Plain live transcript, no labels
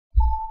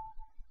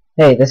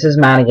Hey, this is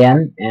Matt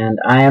again, and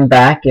I am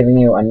back giving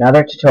you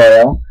another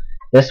tutorial.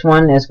 This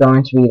one is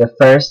going to be the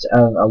first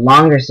of a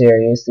longer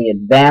series, the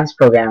Advanced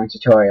Programming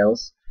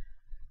Tutorials.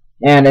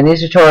 And in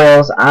these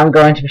tutorials, I'm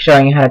going to be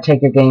showing you how to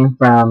take your game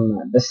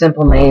from the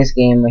simple maze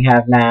game we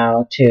have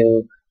now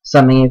to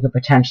something you could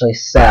potentially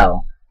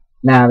sell.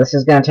 Now, this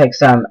is going to take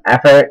some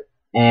effort,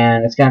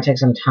 and it's going to take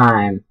some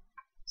time.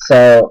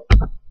 So,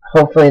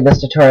 hopefully this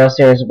tutorial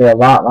series will be a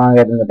lot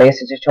longer than the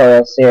basic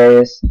tutorial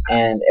series,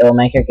 and it will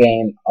make your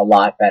game a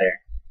lot better.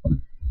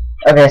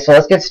 Okay, so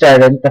let's get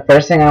started. The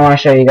first thing I want to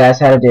show you guys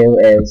how to do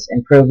is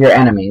improve your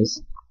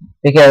enemies.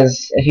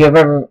 Because if you've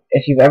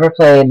ever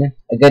played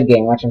a good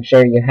game, which I'm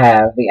sure you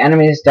have, the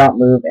enemies don't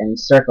move in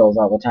circles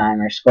all the time,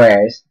 or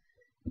squares.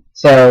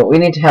 So we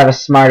need to have a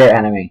smarter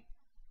enemy.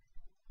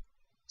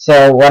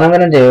 So what I'm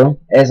going to do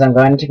is I'm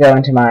going to go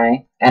into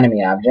my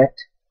enemy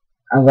object.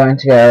 I'm going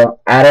to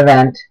go add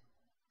event,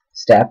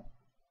 step,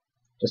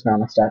 just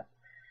normal step.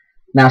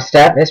 Now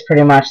step is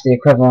pretty much the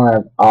equivalent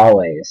of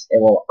always.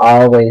 It will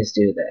always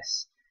do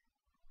this.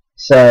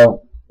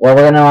 So what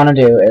we're going to want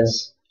to do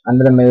is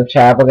under the move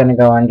tab we're going to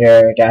go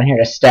down here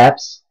to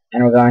steps,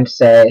 and we're going to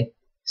say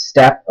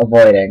step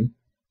avoiding.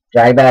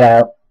 Drag that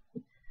out.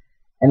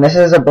 And this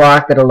is a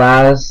block that's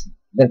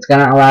going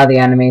to allow the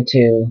enemy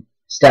to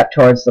step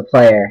towards the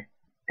player.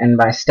 And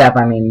by step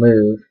I mean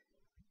move.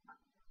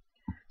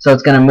 So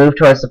it's going to move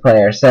towards the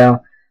player.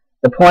 So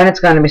the point it's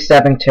going to be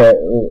stepping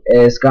to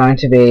is going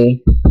to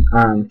be,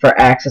 for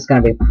X, it's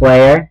going to be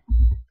player.x,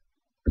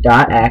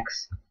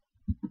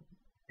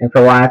 and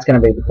for Y, it's going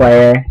to be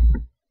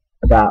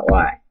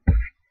player.y.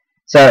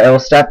 So it will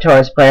step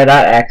towards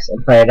player.x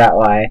and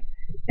player.y,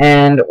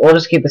 and we'll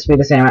just keep the speed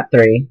the same at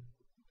 3,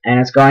 and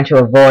it's going to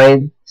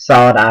avoid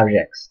solid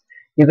objects.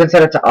 You can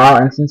set it to all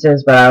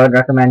instances, but I would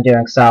recommend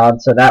doing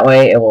solid, so that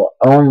way it will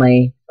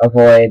only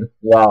avoid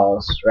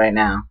walls right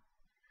now.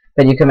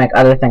 But you can make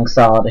other things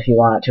solid if you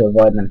want it to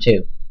avoid them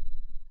too.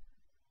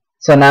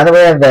 So now that we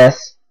have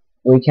this,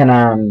 we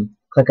can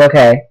click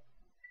OK.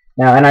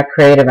 Now in our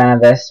create event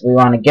of this, we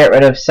want to get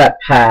rid of set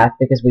path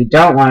because we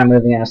don't want it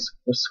moving in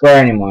a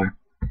square anymore.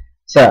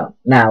 So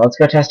now let's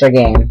go test our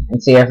game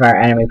and see if our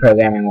enemy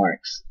programming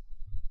works.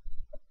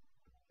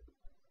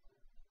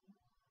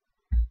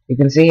 You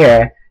can see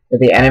here that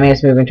the enemy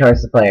is moving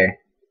towards the player.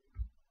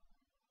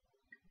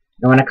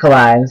 And when it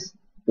collides,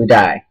 we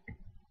die.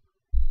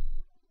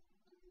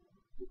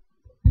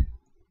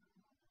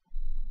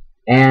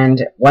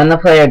 And when the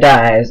player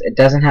dies, it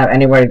doesn't have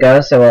anywhere to go,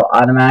 so it will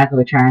automatically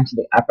return to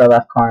the upper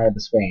left corner of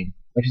the screen,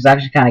 which is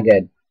actually kind of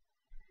good.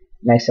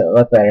 Makes it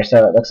look better,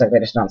 so it looks like they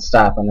just don't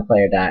stop when the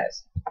player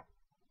dies.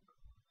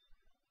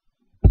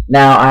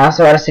 Now, I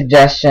also had a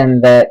suggestion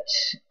that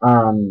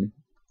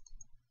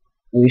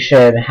we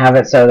should have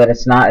it so that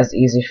it's not as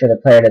easy for the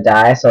player to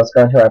die, so let's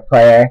go to our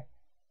player,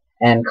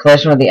 and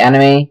collision with the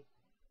enemy,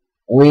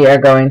 we are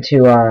going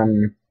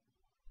to,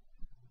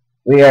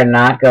 we are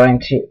not going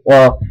to,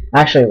 well,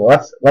 actually,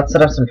 let's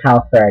set up some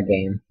health for our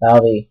game.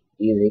 That'll be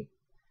easy.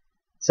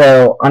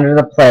 So, under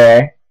the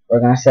player, we're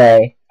going to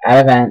say,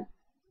 add event,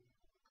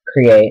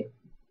 create.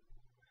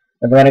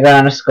 Then we're going to go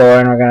down to score,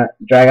 and we're going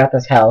to drag out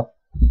this health,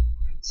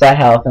 set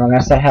health, and we're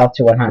going to set health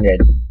to 100.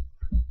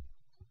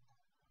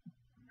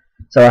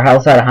 So our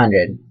health's at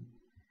 100.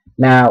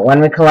 Now,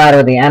 when we collide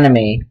with the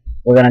enemy,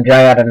 we're going to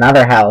drag out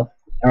another health,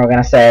 and we're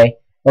going to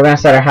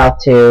set our health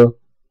to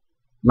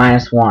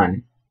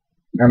 -1.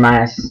 Or -2,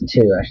 I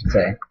should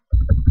say.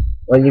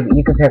 Well, you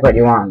can pick what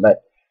you want,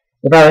 but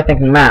you're probably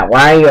thinking, Matt,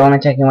 why are you only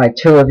taking away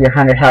 2 of your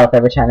 100 health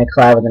every time you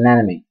collide with an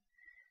enemy?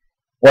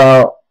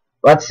 Well,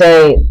 let's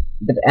say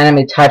the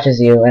enemy touches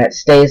you and it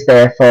stays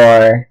there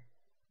for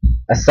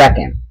a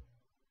second.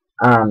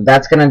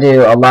 That's going to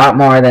do a lot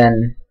more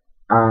than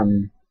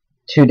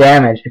 2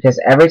 damage, because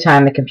every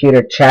time the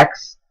computer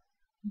checks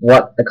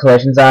what the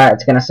collisions are,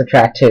 it's going to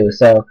subtract 2.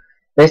 So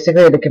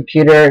basically the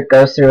computer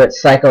goes through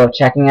its cycle of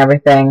checking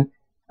everything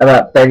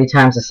about 30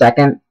 times a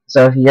second.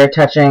 So if you're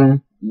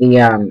touching the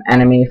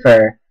enemy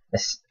for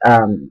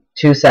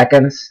 2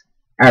 seconds,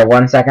 or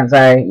 1 second,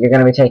 sorry, you're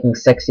going to be taking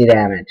 60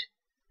 damage,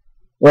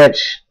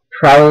 which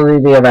probably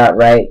be about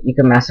right. You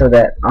can mess with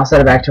it. I'll set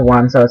it back to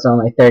 1, so it's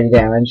only 30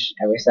 damage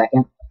every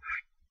second.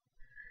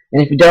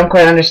 And if you don't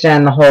quite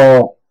understand the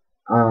whole,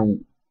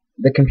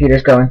 the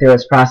computer's going through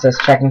its process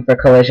checking for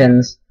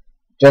collisions,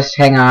 just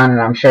hang on,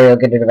 and I'm sure you'll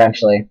get it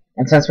eventually.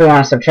 And since we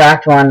want to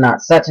subtract 1,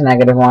 not set to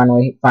 -1,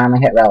 we finally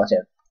hit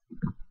relative.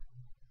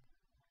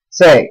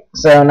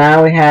 So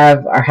now we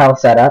have our health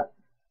set up,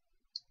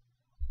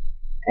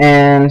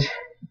 and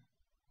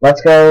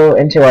let's go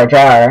into our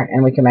jar,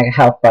 and we can make a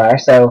health bar.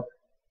 So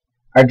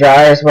our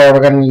jar is where we're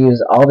going to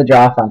use all the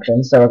draw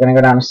functions, so we're going to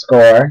go down to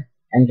score,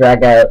 and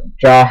drag out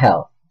draw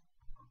health.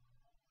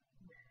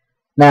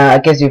 Now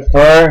it gives you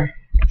four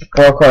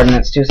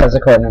coordinates, 2 sets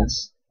of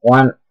coordinates,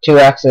 2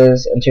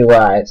 x's and 2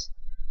 y's.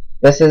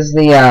 This is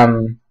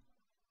the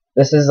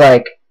this is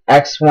like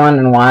x1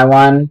 and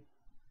y1.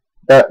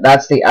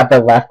 That's the upper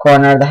left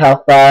corner of the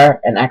health bar,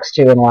 and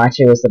x2 and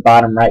y2 is the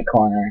bottom right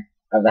corner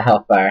of the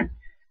health bar.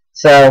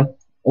 So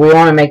we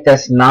want to make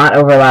this not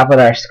overlap with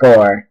our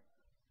score.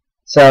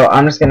 So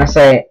I'm just going to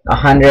say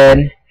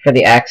 100 for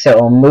the X, so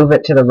it will move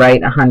it to the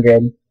right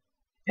 100,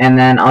 and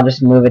then I'll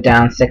just move it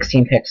down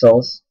 16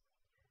 pixels.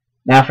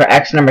 Now for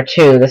X number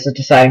 2, this is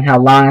deciding how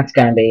long it's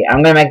going to be.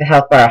 I'm going to make the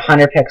health bar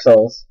 100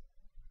 pixels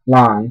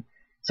long.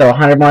 So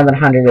 100 more than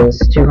 100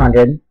 is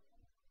 200.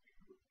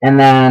 And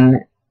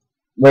then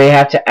we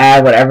have to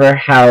add whatever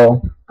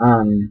how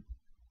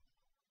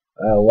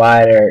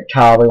wide or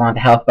tall we want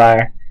the health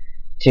bar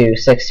to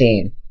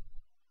 16.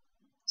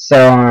 So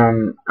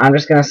I'm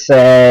just going to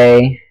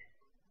say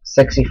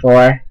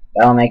 64.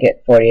 That'll make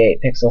it 48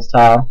 pixels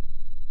tall.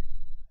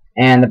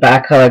 And the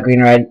back color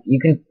green-red, you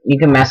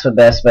can mess with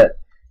this, but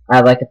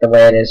I like it the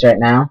way it is right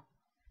now.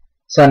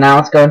 So now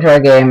let's go into our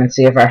game and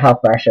see if our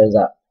health bar shows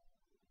up.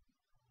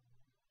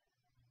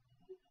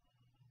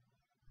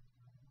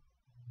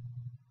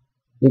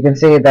 You can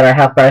see that our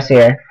health bar is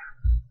here,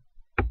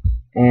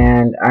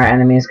 and our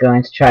enemy is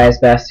going to try his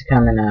best to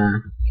come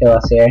and kill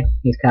us here.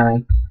 He's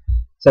coming.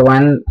 So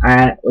when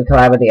we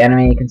collide with the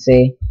enemy, you can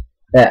see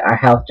that our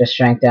health just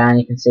shrank down.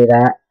 You can see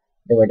that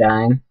we're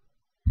dying.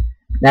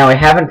 Now we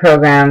haven't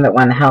programmed that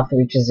when the health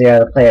reaches 0,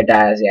 the player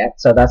dies yet,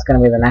 so that's going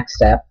to be the next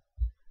step.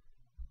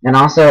 And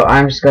also,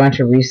 I'm just going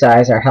to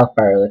resize our health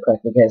bar really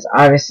quick, because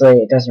obviously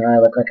it doesn't really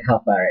look like a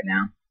health bar right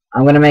now.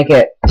 I'm going to make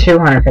it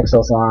 200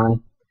 pixels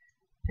long,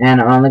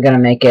 and I'm only going to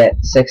make it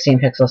 16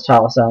 pixels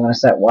tall, so I'm going to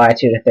set Y2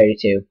 to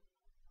 32.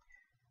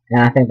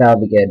 And I think that'll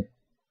be good.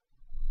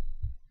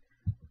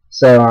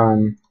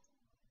 So,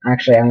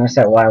 actually I'm going to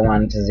set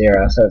Y1 to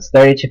 0, so it's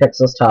 32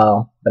 pixels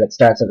tall, but it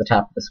starts at the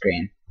top of the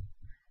screen.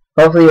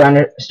 Hopefully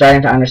you're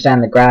starting to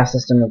understand the graph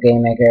system of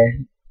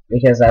GameMaker,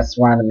 because that's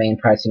one of the main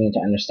parts you need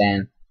to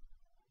understand.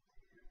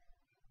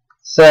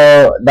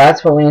 So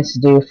that's what we need to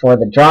do for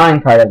the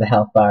drawing part of the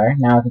health bar.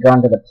 Now if we go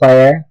into the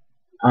player,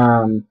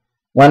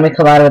 when we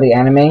collide with the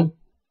enemy,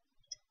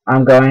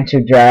 I'm going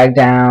to drag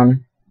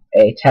down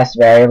a test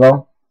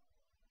variable,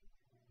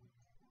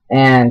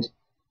 and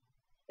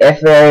if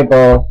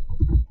variable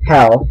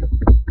health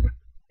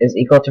is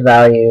equal to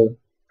value,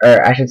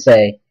 or I should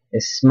say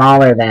is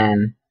smaller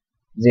than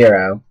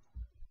 0,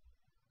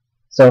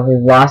 so if we've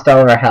lost all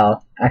of our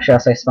health, actually I'll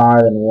say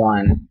smaller than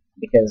 1,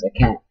 because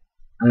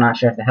I'm not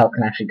sure if the health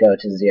can actually go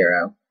to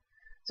 0.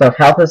 So if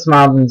health is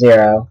smaller than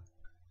 0,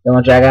 then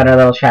we'll drag out our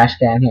little trash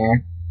can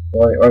here.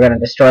 We're going to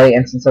destroy the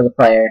instance of the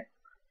player,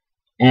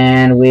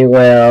 and we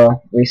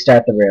will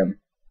restart the room.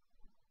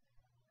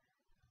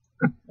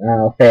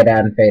 We'll fade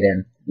out and fade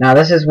in. Now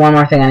this is one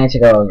more thing I need to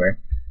go over.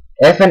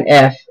 If an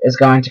if is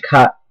going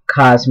to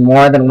cause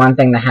more than one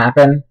thing to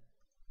happen,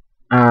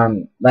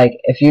 like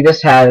if you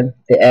just had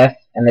the if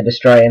and the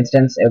destroy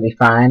instance, it would be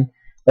fine.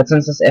 But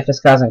since this if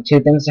is causing two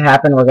things to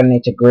happen, we're going to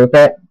need to group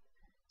it.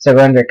 So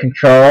go under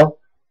control,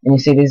 and you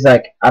see these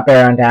like up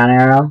arrow and down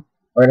arrow.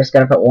 We're just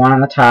going to put one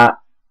on the top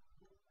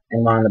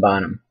and one on the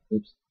bottom.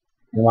 Oops.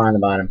 And one on the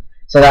bottom.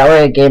 So that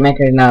way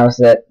GameMaker knows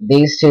that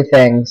these two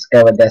things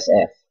go with this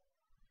if.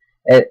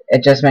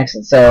 It just makes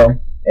it so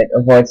it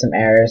avoids some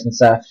errors and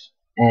stuff,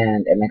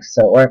 and it makes it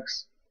so it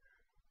works.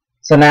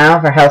 So now,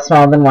 for health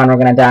smaller than 1, we're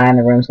going to die and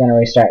the room's going to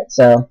restart.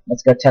 So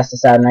let's go test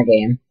this out in our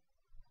game.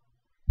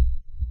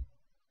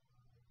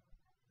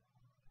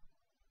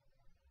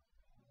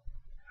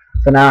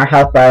 So now our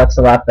health bar looks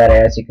a lot better,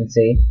 as you can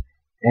see.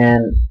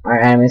 And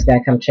our enemy's going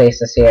to come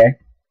chase us here.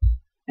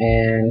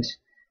 And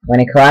when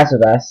he collides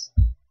with us,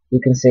 you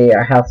can see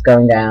our health's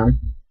going down.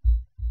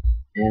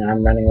 And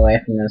I'm running away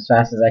from him as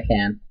fast as I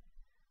can.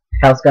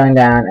 Health's going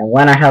down, and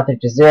when our health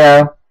reaches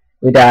 0,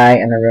 we die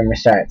and the room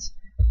restarts.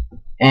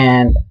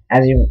 And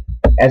as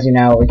you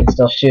know, we can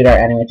still shoot our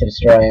enemy to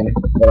destroy him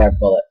with our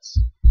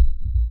bullets.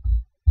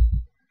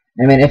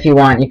 I mean, if you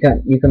want, you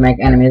can make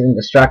enemies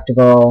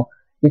indestructible.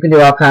 You can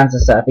do all kinds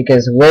of stuff,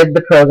 because with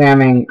the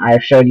programming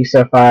I've showed you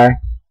so far,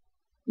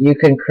 you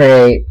can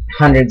create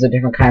hundreds of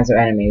different kinds of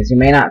enemies. You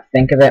may not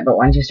think of it, but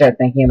once you start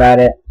thinking about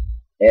it,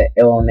 it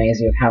will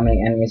amaze you of how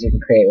many enemies you can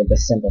create with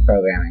this simple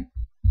programming.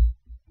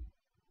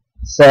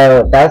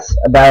 So that's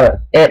about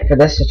it for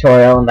this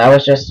tutorial, and that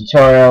was just a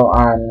tutorial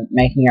on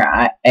making your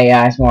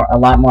AIs a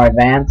lot more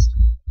advanced.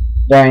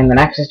 During the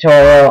next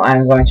tutorial,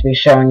 I'm going to be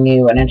showing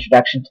you an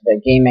introduction to the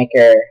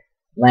GameMaker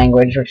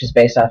language, which is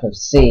based off of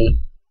C.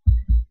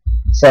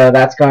 So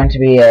that's going to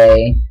be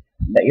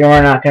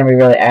you're not going to be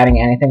really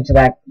adding anything to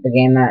that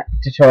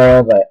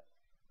tutorial, but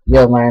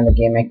you'll learn the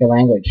GameMaker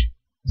language.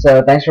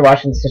 So thanks for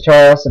watching this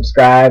tutorial.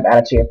 Subscribe, add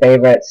it to your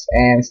favorites,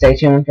 and stay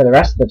tuned for the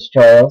rest of the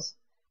tutorials.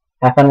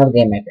 Have fun with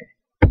GameMaker.